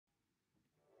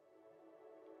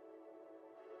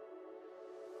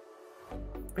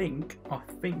think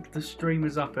the stream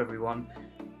is up, everyone.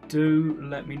 Do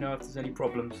let me know if there's any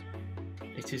problems.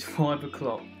 It is 5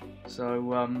 o'clock,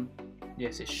 so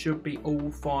yes, it should be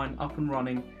all fine, up and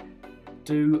running.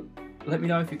 Do let me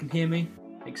know if you can hear me,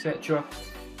 etc.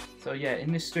 So yeah,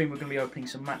 in this stream we're going to be opening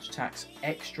some Match Attax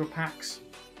Extra packs,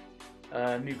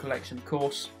 new collection of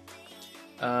course.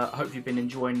 I hope you've been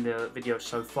enjoying the video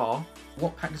so far.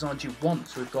 What pack design do you want?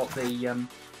 So we've got the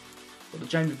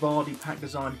Jamie Vardy pack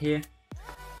design here.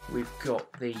 We've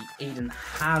got the Eden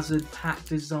Hazard pack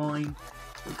design.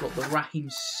 We've got the Raheem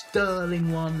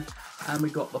Sterling one, and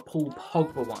we've got the Paul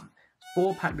Pogba one.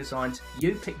 4 pack designs.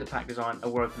 You pick the pack design,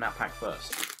 and we'll open that pack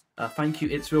first. Thank you,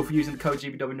 It's Real, for using the code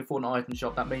GBW in the Fortnite item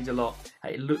shop. That means a lot.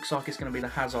 Hey, it looks like it's going to be the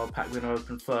Hazard pack we're going to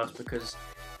open first because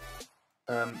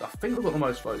I think we've got the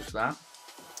most votes for that.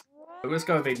 So let's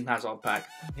go with Eden Hazard pack.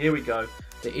 Here we go.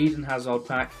 The Eden Hazard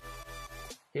pack.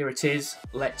 Here it is.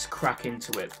 Let's crack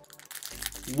into it.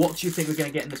 What do you think we're going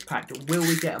to get in this pack? Will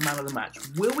we get a man of the match?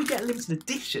 Will we get a limited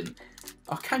edition?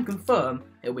 I can confirm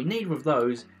it'll be neither of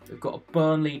those. We've got a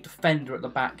Burnley defender at the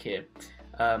back here.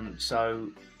 So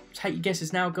take your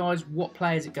guesses now, guys. What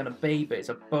player is it going to be? But it's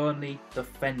a Burnley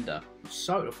defender.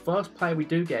 So the first player we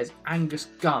do get is Angus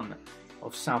Gunn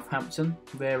of Southampton.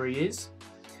 There he is.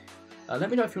 Let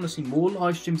me know if you want to see more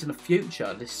live streams in the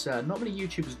future. Not many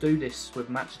YouTubers do this with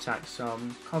Match Attax, so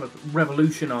I'm kind of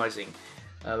revolutionising.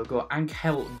 We've got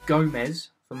Angel Gomez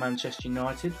for Manchester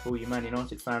United, for all you Man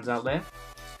United fans out there.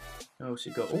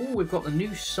 We've got the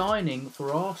new signing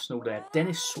for Arsenal there,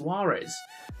 Denis Suarez.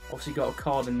 Obviously got a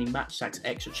card in the Match Attax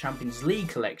Extra Champions League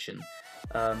collection,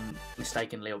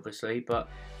 mistakenly obviously, but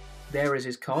there is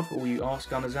his card for all you Arse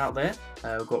Gunners out there.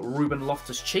 We've got Ruben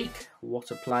Loftus-Cheek, what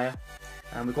a player.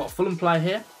 And we've got a Fulham player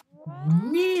here,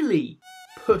 nearly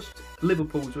pushed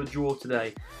Liverpool to a draw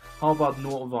today. Harvard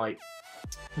Nordtveit,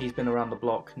 he's been around the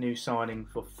block, new signing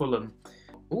for Fulham.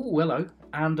 Oh, hello,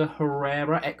 and a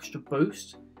Herrera extra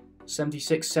boost,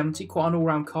 76-70, quite an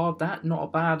all-round card that, not a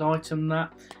bad item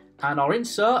that. And our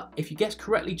insert, if you guessed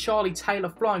correctly, Charlie Taylor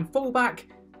flying fullback,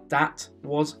 that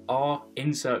was our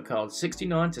insert card,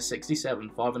 69 to 67,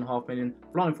 5.5 million,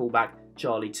 flying fullback,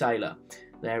 Charlie Taylor.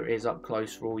 There it is up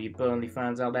close for all you Burnley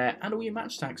fans out there and all you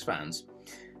Match Attax fans.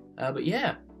 But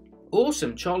yeah,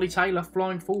 awesome. Charlie Taylor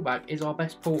flying fullback is our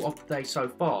best pull of the day so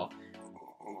far.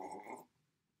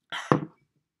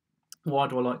 Why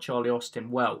do I like Charlie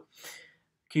Austin? Well,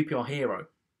 QPR hero.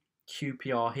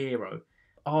 QPR hero.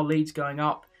 Our lead's going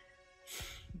up.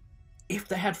 If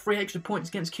they had 3 extra points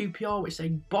against QPR, which they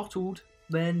bottled,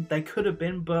 then they could have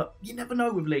been, but you never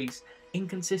know with Leeds.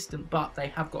 Inconsistent, but they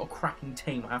have got a cracking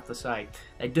team, I have to say.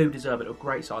 They do deserve it. A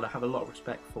great side I have a lot of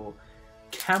respect for.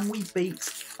 Can we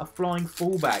beat a flying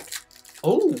fullback?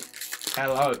 Oh,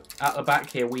 hello. At the back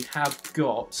here, we have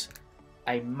got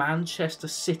a Manchester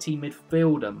City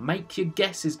midfielder. Make your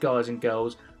guesses, guys and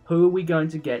girls. Who are we going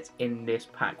to get in this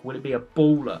pack? Will it be a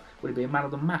baller? Will it be a man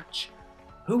of the match?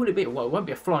 Who will it be? Well, it won't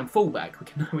be a flying fullback.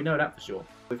 We know that for sure.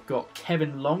 We've got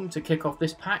Kevin Long to kick off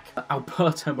this pack.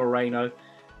 Alberto Moreno.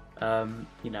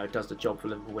 Does the job for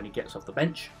Liverpool when he gets off the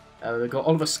bench. We've got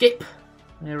Oliver Skip.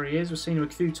 There he is. We've seen him a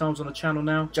few times on the channel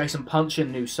now. Jason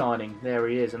Punchin, new signing. There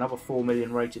he is. Another 4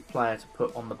 million rated player to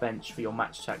put on the bench for your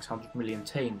Match Attax 100 million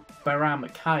team. Baram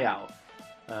Kayal.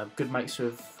 Good mates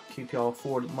with QPR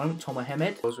forward at the moment. Tom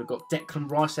Ahmed. We've got Declan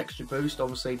Rice extra boost.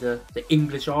 Obviously the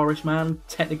English-Irish man,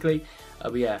 technically.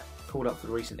 But yeah, called up for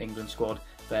the recent England squad.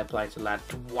 Fair play to lad.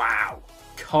 Wow.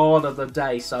 Card of the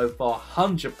day so far,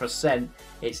 100%.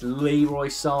 It's Leroy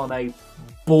Sané,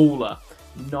 baller,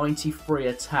 93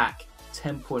 attack,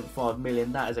 10.5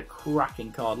 million. That is a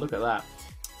cracking card. Look at that.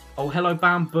 Oh, hello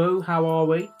Bamboo. How are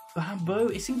we? Bamboo.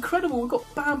 It's incredible. We've got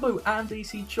Bamboo and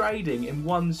DC Trading in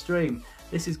one stream.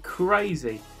 This is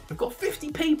crazy. We've got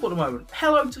 50 people at the moment.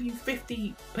 Hello to you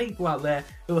 50 people out there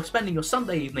who are spending your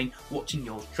Sunday evening watching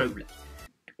yours truly.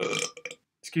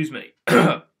 Excuse me.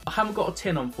 I haven't got a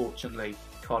tin, unfortunately,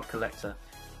 card collector.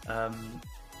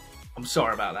 I'm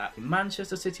sorry about that.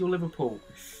 Manchester City or Liverpool?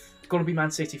 It's got to be Man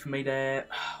City for me there.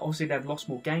 Obviously, they've lost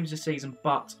more games this season,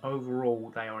 but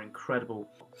overall, they are incredible.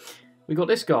 We got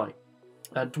this guy,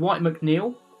 Dwight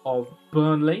McNeil of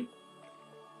Burnley.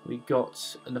 We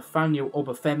got Nathaniel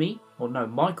Obafemi, or no,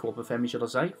 Michael Obafemi, should I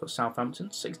say, for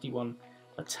Southampton. 61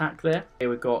 attack there. Here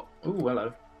we've got, oh,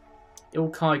 hello,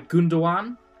 Ilkay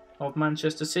Gundogan of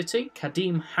Manchester City,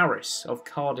 Kadeem Harris of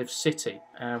Cardiff City,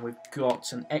 and we've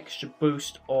got an extra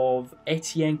boost of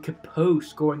Etienne Capoue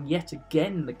scoring yet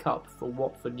again in the cup for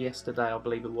Watford yesterday, I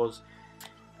believe it was.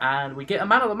 And we get a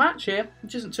man of the match here,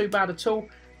 which isn't too bad at all.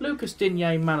 Lucas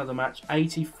Digne, man of the match,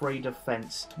 83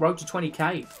 defence. Road to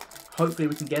 20k. Hopefully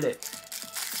we can get it.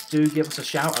 do give us a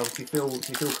shout out if you feel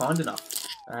kind enough.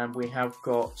 And we have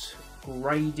got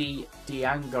Grady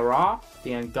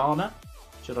Diangana,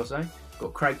 should I say?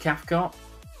 Got Craig Cathcart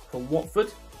for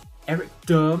Watford, Eric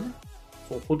Durham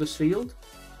for Huddersfield.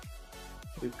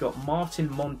 We've got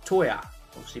Martin Montoya,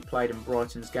 obviously played in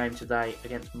Brighton's game today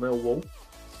against Millwall.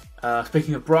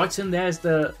 Speaking of Brighton, there's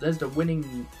the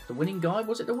winning guy.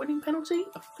 Was it the winning penalty?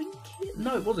 I think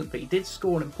no, it wasn't, but he did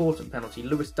score an important penalty.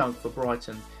 Lewis Dunk for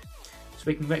Brighton.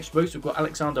 Speaking of extra boost, we've got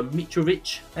Alexander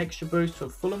Mitrovic, extra boost for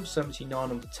Fulham, 79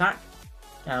 on the attack.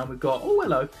 And we've got, oh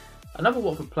hello, another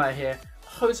Watford player here,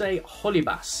 Jose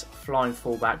Holibas, flying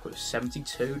fullback with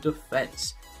 72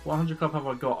 defence. 100 club have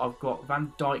I got? I've got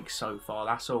Van Dijk so far,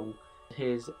 that's all.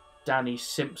 Here's Danny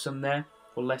Simpson there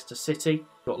for Leicester City.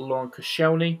 Got Lauren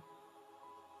Koscielny,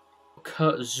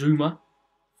 Kurt Zuma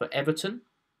for Everton.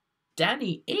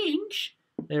 Danny Ings,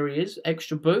 there he is,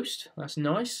 extra boost, that's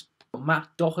nice. Matt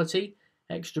Doherty,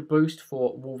 extra boost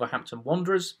for Wolverhampton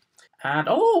Wanderers. And,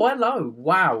 oh, hello,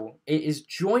 wow, it is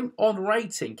joint on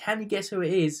rating. Can you guess who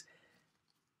it is?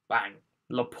 Bang.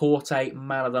 Laporte,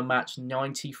 man of the match,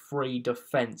 93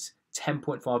 defence,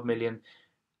 10.5 million.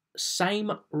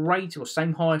 Same rate, or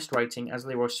same highest rating as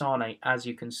Leroy Sané, as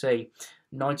you can see,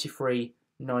 93.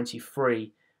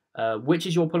 Which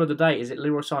is your pull of the day? Is it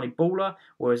Leroy Sané baller,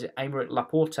 or is it Aymeric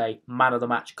Laporte, man of the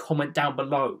match? Comment down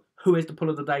below. Who is the pull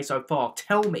of the day so far?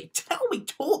 Tell me,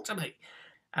 talk to me.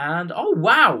 And, oh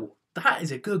wow, that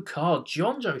is a good card.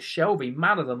 Jonjo Shelvey,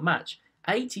 man of the match,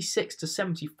 86 to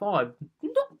 75.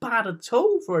 Not bad at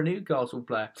all for a Newcastle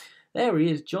player. There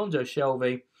he is, Jonjo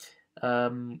Shelvey.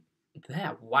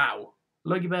 There, wow.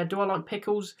 Logie Bear, do I like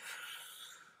pickles?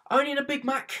 Only in a Big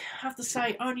Mac, I have to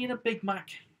say, only in a Big Mac.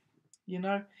 You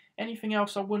know, anything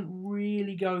else I wouldn't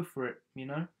really go for it, you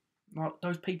know. Like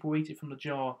those people who eat it from the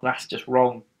jar. That's just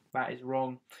wrong. That is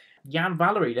wrong. Jan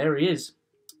Valery, there he is.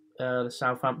 The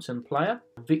Southampton player.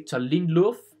 Victor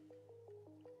Lindelof.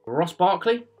 Ross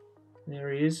Barkley,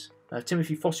 there he is.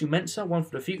 Timothy Fosu-Mensah, one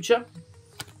for the future.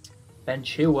 Ben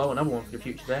Chilwell, another one for the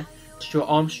future there. Stuart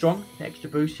Armstrong, extra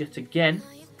boost yet again.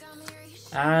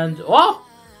 And, oh!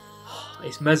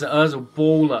 It's Mesut Ozil,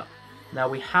 baller. Now,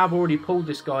 we have already pulled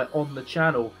this guy on the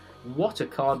channel. What a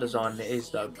card design it is,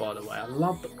 though, by the way. I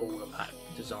love the baller pack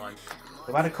design.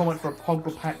 We've had a comment for a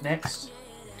Pogba pack next.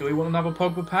 Do we want another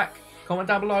Pogba pack? Comment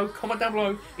down below. Comment down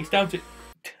below. It's down to...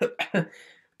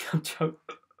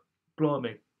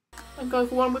 Blimey. And go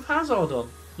for one with Hazard on,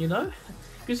 you know?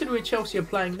 Considering Chelsea are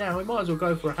playing now, we might as well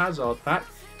go for a Hazard pack.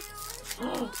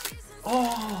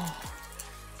 Oh!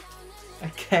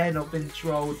 Again, I've been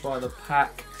trolled by the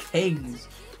pack kings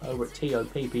over at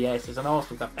TOPPS as an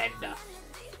Arsenal defender.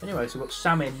 Anyway, so we've got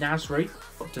Samir Nasri,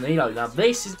 got Danilo. Now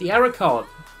this is the error card.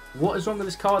 What is wrong with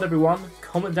this card, everyone?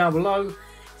 Comment down below.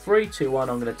 3, 2, 1,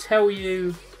 I'm going to tell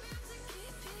you.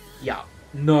 Yeah,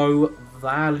 no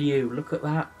value. Look at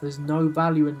that. There's no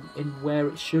value in where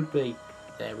it should be.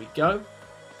 There we go.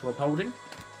 So I'm holding.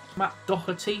 Matt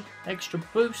Doherty, extra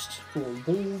boost for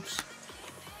Wolves.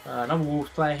 Another Wolves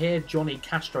player here, Johnny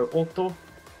Castro Otto.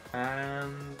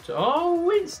 And, oh,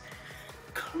 it's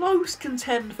close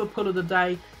contend for pull of the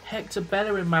day. Hector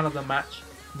Bellerin, man of the match.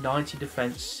 90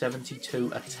 defence,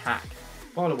 72 attack.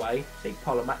 By the way, big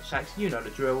pile of Match Attax, you know the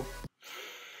drill.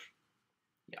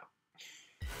 Yeah.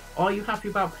 Are you happy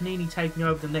about Panini taking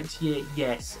over the next year?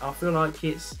 Yes. I feel like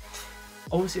it's...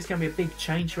 Obviously, it's going to be a big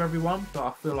change for everyone, but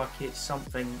I feel like it's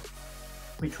something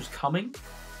which was coming.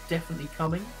 Definitely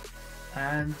coming.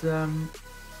 And,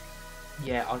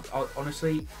 yeah, I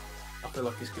honestly, I feel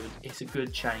like it's good. It's a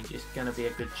good change. It's going to be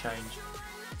a good change.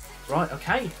 Right,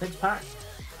 okay, next pack.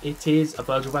 It is a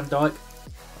Virgil van Dijk,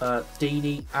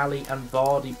 Deeney, Ali and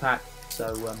Vardy pack.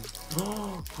 So,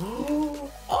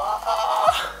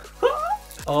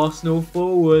 Arsenal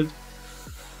forward.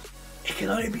 It can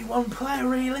only be one player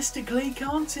realistically,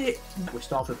 can't it? We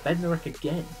start with Bednarek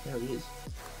again. There he is.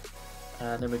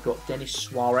 And then we've got Denis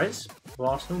Suarez for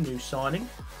Arsenal, new signing.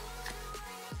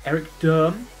 Eric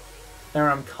Durham,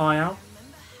 Beram Kayal,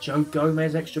 Joe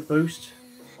Gomez, extra boost.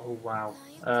 Oh, wow.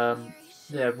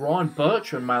 Yeah, Ryan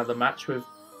Bertrand, man of the match with...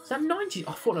 Is that 90?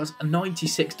 I thought that was a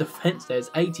 96 defence. There's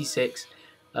 86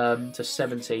 to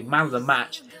 17. Man of the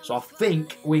match. So I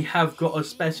think we have got a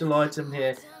special item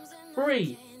here.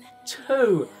 3,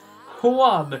 2,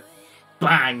 1.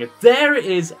 Bang. There it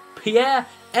is.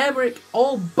 Pierre-Emerick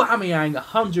Aubameyang,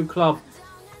 100 club.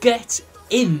 Get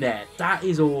in there. That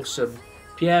is awesome.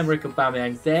 Pierre-Emerick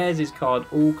Aubameyang. There's his card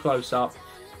all close up.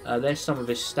 There's some of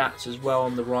his stats as well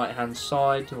on the right hand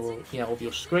side, or of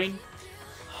your screen.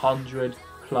 100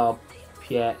 club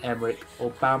Pierre-Emerick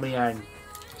Aubameyang.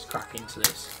 Let's crack into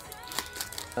this.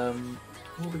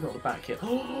 What have we got at the back here?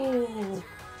 Oh!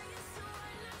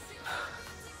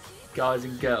 Guys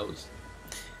and girls.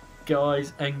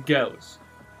 Guys and girls.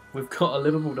 We've got a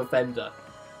Liverpool defender.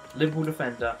 Liverpool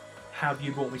defender, have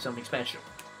you bought me something special?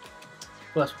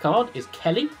 First card is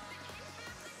Kelly.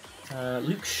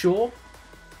 Luke Shaw.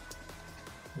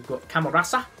 We've got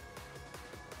Camarasa.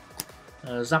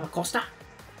 Zappacosta.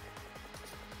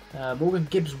 Morgan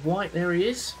Gibbs-White, there he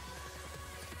is.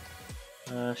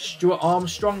 Stuart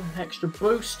Armstrong, extra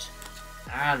boost.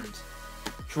 And,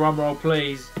 drumroll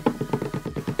please.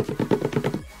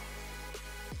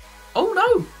 Oh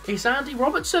no, it's Andy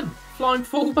Robertson, flying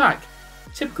fullback.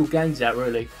 Typical gains out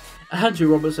really.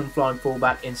 Andrew Robertson flying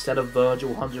fullback instead of Virgil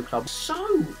 100 Club.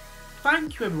 So,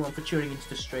 thank you everyone for tuning into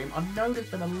the stream. I know there's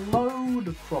been a load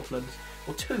of problems,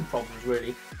 or two problems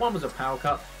really. One was a power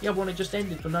cut, the other one it just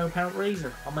ended for no apparent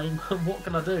reason. I mean, what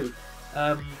can I do?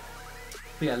 But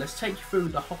yeah, let's take you through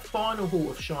the final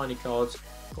haul of shiny cards.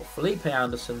 Got Felipe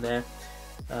Anderson there.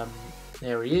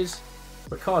 There he is.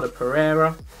 Ricardo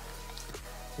Pereira.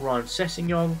 Ryan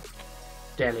Sessegnon.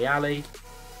 Dele Alli.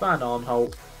 Van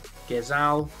Aanholt.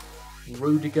 Gezal.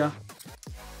 Rudiger.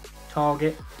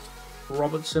 Target.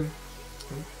 Robertson.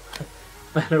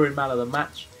 Bellerin man of the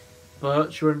match.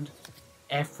 Bertrand.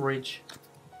 Etheridge.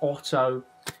 Otto.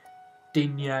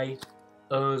 Digne.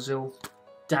 Ozil.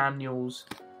 Daniels.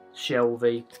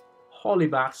 Shelvey.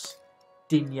 Hollybass.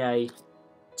 Digne.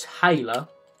 Taylor.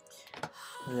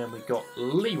 And then we've got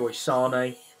Leroy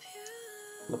Sane.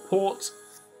 Laporte.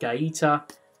 Gaeta.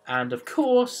 And of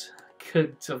course,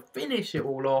 to finish it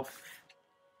all off,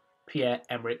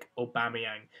 Pierre-Emerick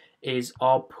Aubameyang is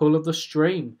our pull of the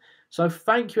stream. So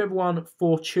thank you everyone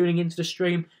for tuning into the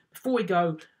stream. Before we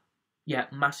go, yeah,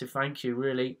 massive thank you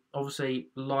really. Obviously,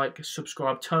 like,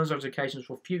 subscribe, turn on notifications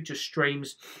for future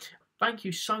streams. Thank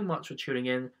you so much for tuning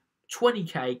in.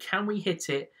 20k, can we hit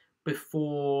it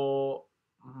before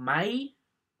May?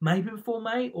 Maybe before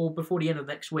May or before the end of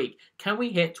next week. Can we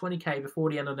hit 20k before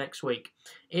the end of next week?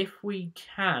 If we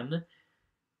can,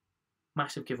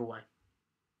 massive giveaway.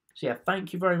 So yeah,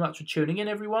 thank you very much for tuning in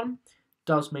everyone.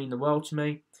 Does mean the world to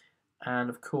me. And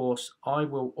of course, I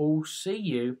will all see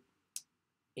you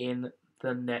in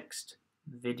the next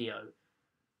video.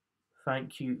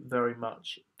 Thank you very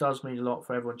much. It does mean a lot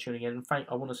for everyone tuning in. And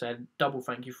I want to say a double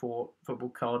thank you for Football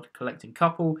Card Collecting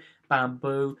Couple,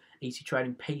 Bamboo, Easy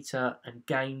Trading, Peter and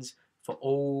Gaines for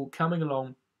all coming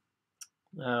along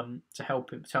to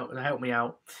help me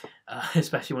out,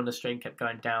 especially when the stream kept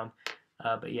going down.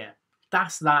 But yeah,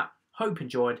 that's that. Hope you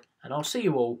enjoyed, and I'll see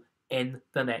you all in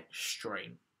the next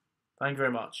stream. Thank you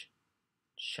very much.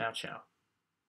 Ciao, ciao.